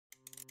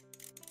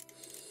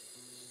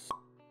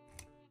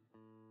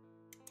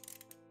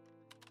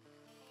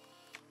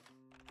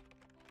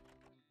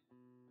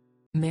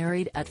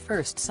Married at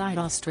First Sight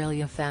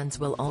Australia fans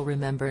will all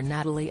remember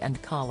Natalie and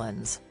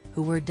Collins,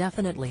 who were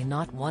definitely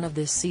not one of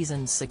this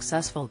season's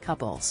successful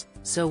couples,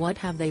 so what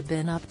have they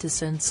been up to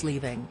since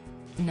leaving?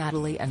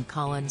 Natalie and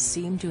Collins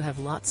seem to have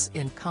lots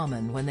in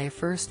common when they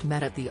first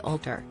met at the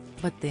altar,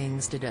 but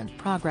things didn't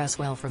progress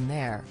well from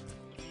there.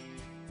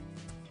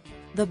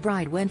 The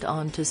bride went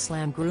on to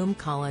slam groom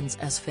Collins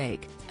as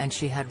fake, and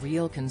she had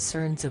real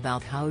concerns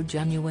about how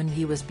genuine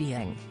he was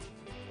being.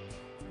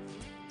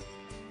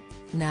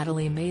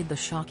 Natalie made the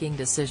shocking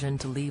decision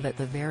to leave at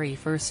the very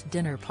first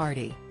dinner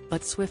party,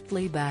 but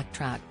swiftly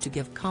backtracked to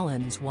give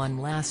Collins one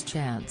last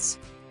chance.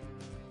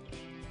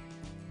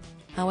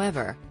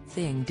 However,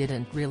 things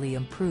didn't really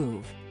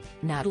improve.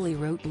 Natalie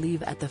wrote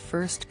leave at the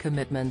first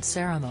commitment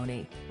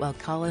ceremony, while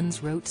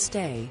Collins wrote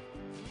stay.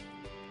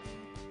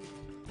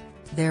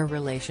 Their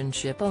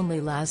relationship only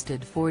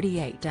lasted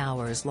 48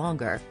 hours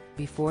longer,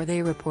 before they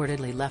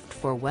reportedly left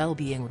for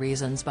well-being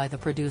reasons by the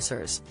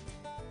producers.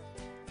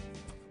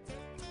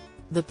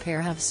 The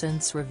pair have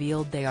since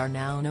revealed they are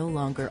now no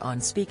longer on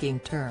speaking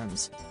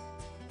terms.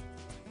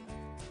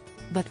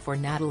 But for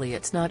Natalie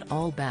it's not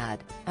all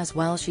bad, as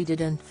while she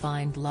didn't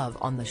find love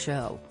on the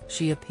show,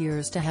 she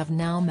appears to have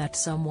now met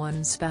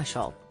someone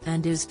special,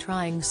 and is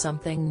trying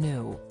something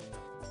new.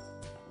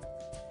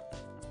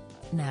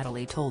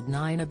 Natalie told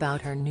Nine about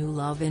her new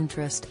love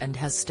interest and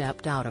has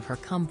stepped out of her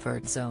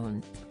comfort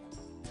zone.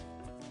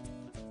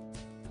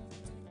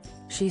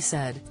 She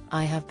said,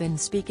 "I have been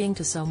speaking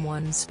to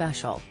someone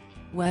special.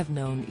 We've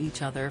known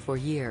each other for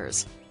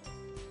years.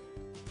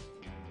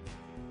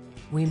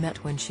 We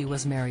met when she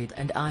was married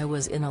and I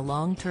was in a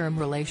long-term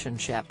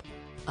relationship.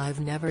 I've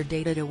never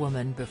dated a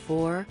woman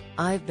before,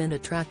 I've been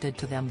attracted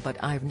to them but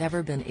I've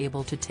never been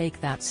able to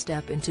take that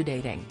step into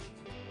dating."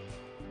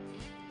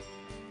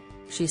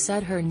 She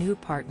said her new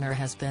partner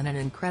has been an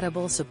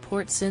incredible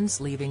support since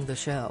leaving the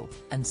show,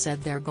 and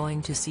said they're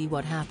going to see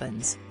what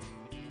happens.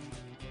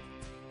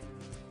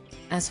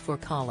 As for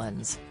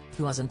Collins,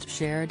 who hasn't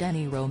shared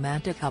any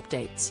romantic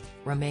updates,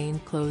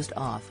 remained closed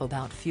off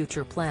about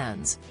future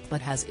plans,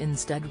 but has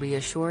instead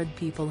reassured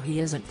people he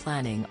isn't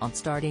planning on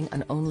starting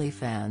an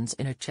OnlyFans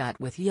in a chat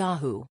with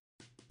Yahoo.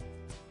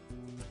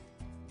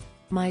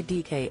 "My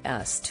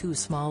DK's too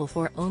small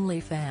for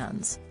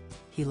OnlyFans,"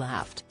 he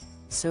laughed.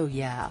 "So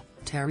yeah,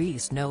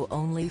 Terry's no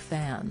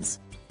OnlyFans.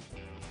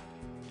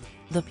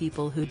 The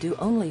people who do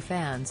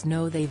OnlyFans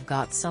know they've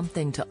got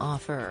something to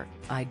offer,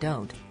 I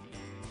don't."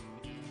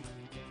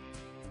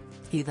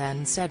 He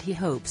then said he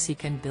hopes he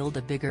can build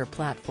a bigger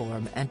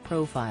platform and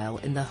profile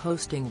in the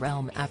hosting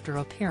realm after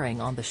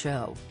appearing on the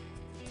show.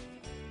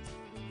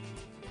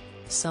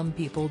 "Some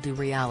people do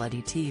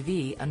reality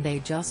TV and they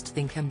just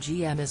think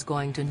MGM is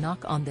going to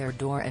knock on their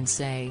door and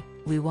say,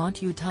 'We want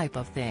you' type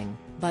of thing,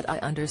 but I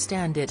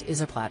understand it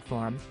is a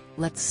platform,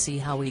 let's see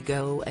how we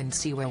go and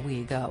see where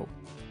we go.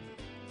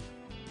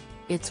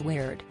 It's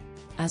weird.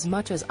 As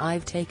much as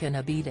I've taken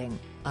a beating,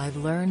 I've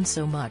learned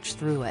so much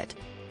through it.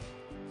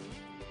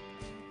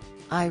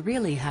 I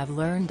really have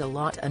learned a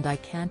lot and I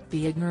can't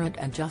be ignorant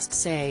and just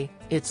say,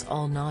 it's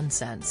all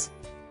nonsense.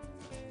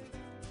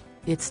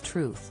 It's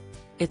truth.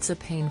 It's a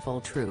painful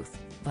truth,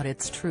 but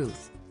it's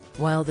truth."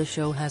 While the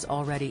show has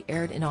already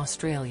aired in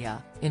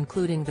Australia,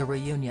 including the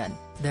reunion,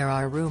 there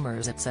are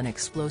rumors it's an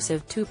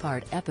explosive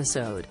two-part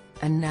episode,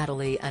 and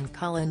Natalie and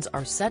Collins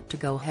are set to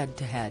go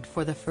head-to-head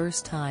for the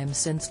first time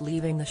since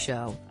leaving the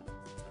show.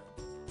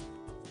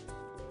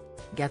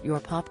 Get your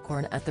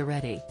popcorn at the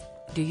ready.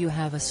 Do you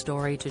have a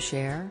story to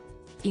share?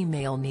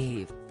 Email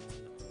Neve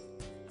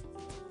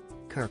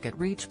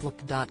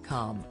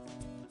Kirk@reachbook.com.